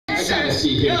gotta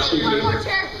see here, Cheeky.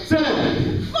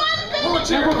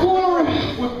 Now,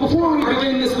 before we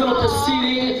begin this little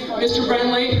proceeding, Mr.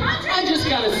 Brentley, I just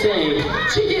gotta say,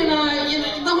 Cheeky and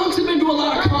I, the Hunks have been to a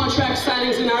lot of contract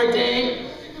signings in our day.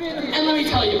 And let me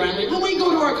tell you, Brentley, when we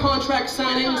go to our contract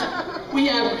signings, we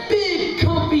have big,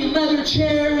 comfy leather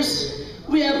chairs.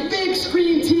 We have big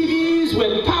screen TVs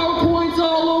with PowerPoints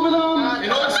all over them.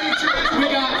 We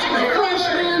got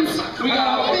refreshments. We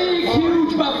got a big,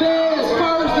 huge buffet as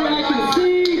far as the eye can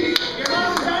see.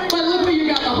 But look where you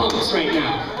got the Hunks right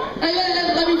now. Hey,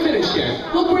 let me finish here.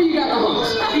 Look where you got the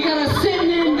Hunks. You got us sitting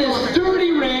in this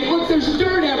dirty ring. Look, there's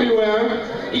dirt everywhere.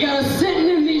 You got us sitting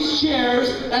in these chairs.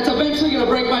 That's eventually gonna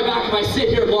break my back if I sit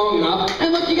here long enough.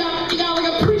 And look, you got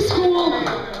like a preschool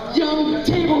young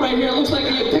table right here. It looks like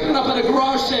you picked it up at a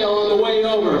garage sale on the way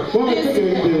over.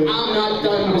 I'm not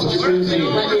done, Mr. Brentley.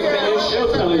 Let me finish.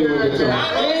 She'll tell you what it's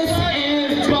about. This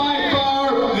is by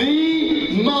far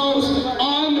the most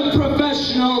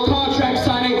unprofessional contract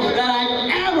signing that I've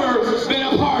ever been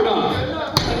a part of.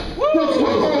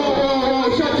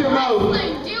 Whoa, shut your mouth.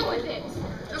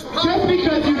 Just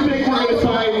because you think we're going to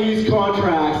sign these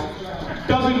contracts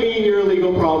doesn't mean your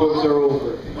legal problems are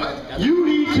over. You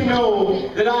need to know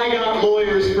that I got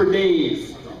lawyers for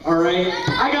days, all right?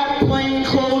 I got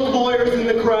plain-clothes lawyers in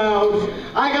the crowd.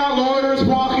 I got lawyers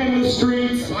walking the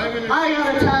streets. I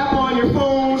got a tap on your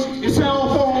phone, your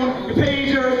cell phone, your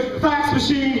pager, your fax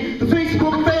machine, the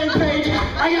Facebook fan page.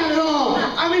 I got it all.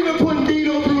 I'm even putting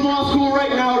Dino through law school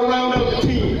right now to round out the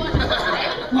team.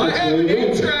 I have an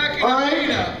in-track and all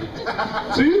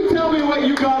right? So you tell me what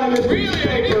you got in this piece of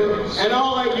paper, and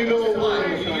I'll let you know what.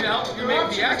 You need help? You make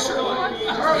the extra one.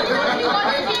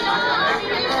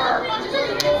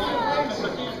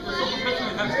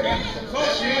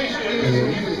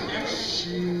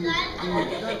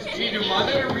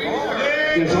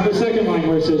 Yes, on the second line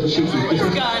where it says Cheeky. He's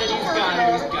got it.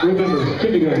 Remember,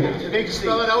 kindergarten. Can you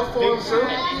spell it out for him, sir?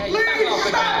 Please shut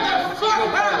the fuck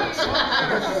up!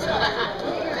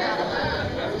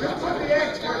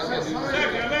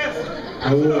 I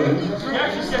will.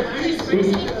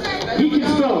 He can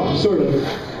spell, sort of.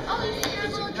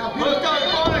 Look,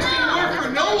 honest didn't work for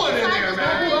no one in there,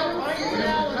 man.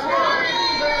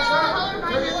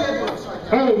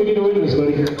 Harley, we need to win this,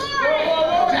 buddy.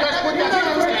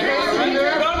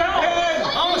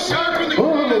 I'll sharpen the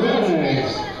Alright.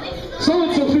 So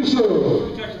it's official.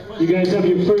 You guys have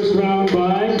your first round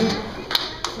by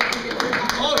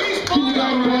Oh, he's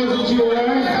kindergarten boys that you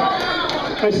are.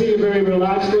 I see you're very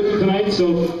relaxed looking tonight,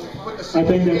 so I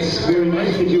think that's very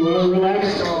nice that you are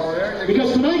relaxed.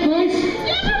 Because tonight, boys,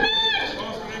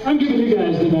 I'm giving you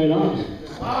guys the night off.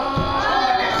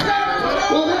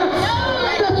 Well,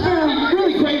 that's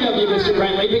really great of you, Mr.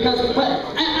 Brentley, because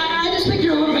I just think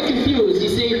you're a little bit confused. You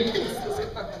see,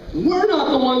 we're not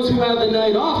the ones who have the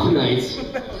night off tonight.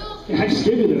 I just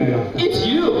gave you the night off. It's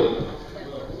you.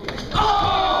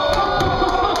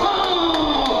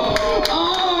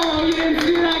 Oh, you didn't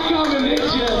see that coming, did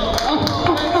you?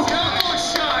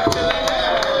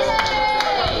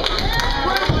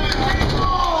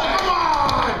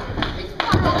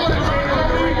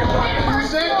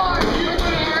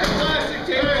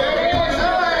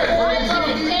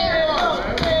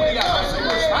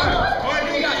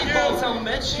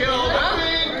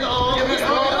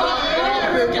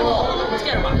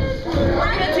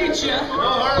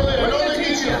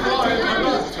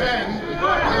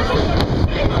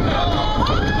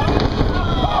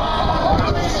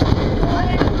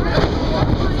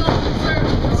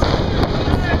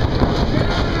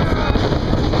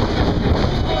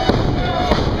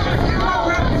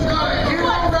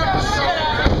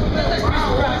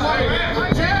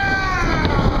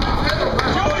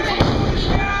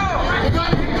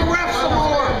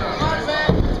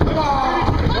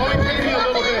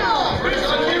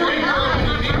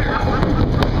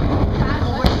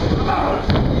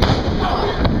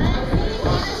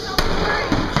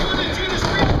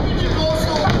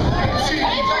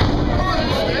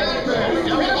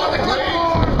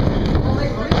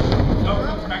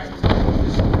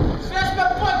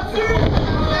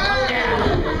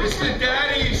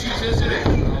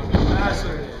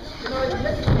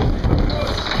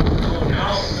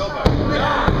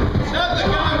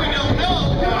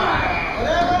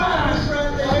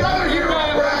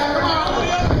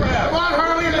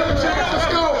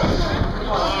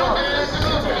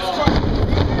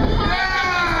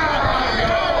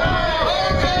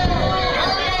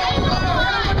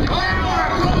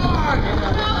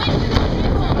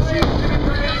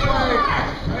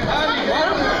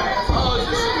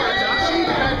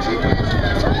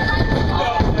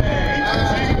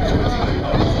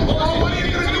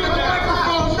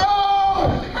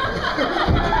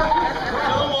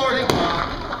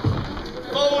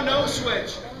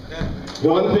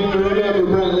 One thing to remember,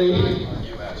 Brentley,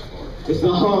 is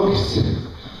the Hunks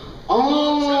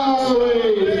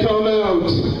always come out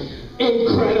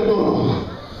incredible.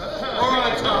 All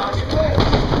right, Tom.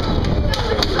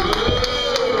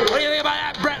 What do you think about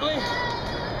that, Brentley?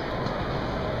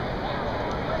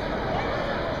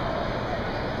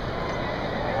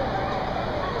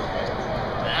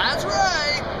 That's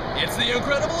right. It's the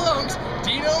Incredible Hunks,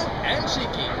 Dino and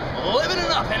Cheeky, living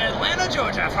it up in Atlanta,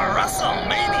 Georgia for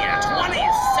Wrestlemania 27.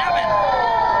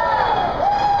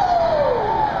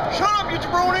 Shut up, you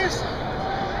jabronis!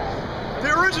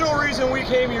 The original reason we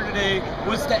came here today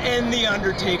was to end the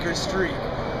Undertaker streak.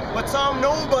 But some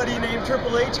nobody named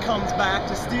Triple H comes back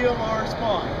to steal our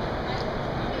spot.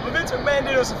 But Vince McMahon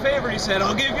did us a favor. He said,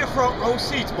 "I'll give you front row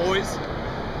seats, boys."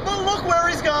 But look where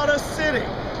he's got us sitting.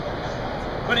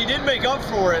 But he did make up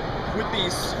for it with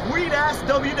these sweet-ass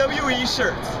WWE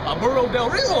shirts. A Burro Del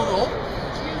Rio, though.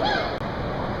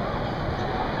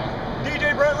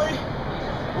 DJ Brentley,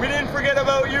 we didn't forget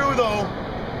about you, though.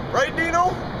 Right,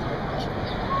 Dino?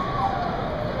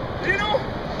 Dino?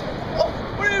 Oh,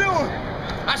 what are you doing?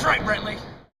 That's right, Brentley.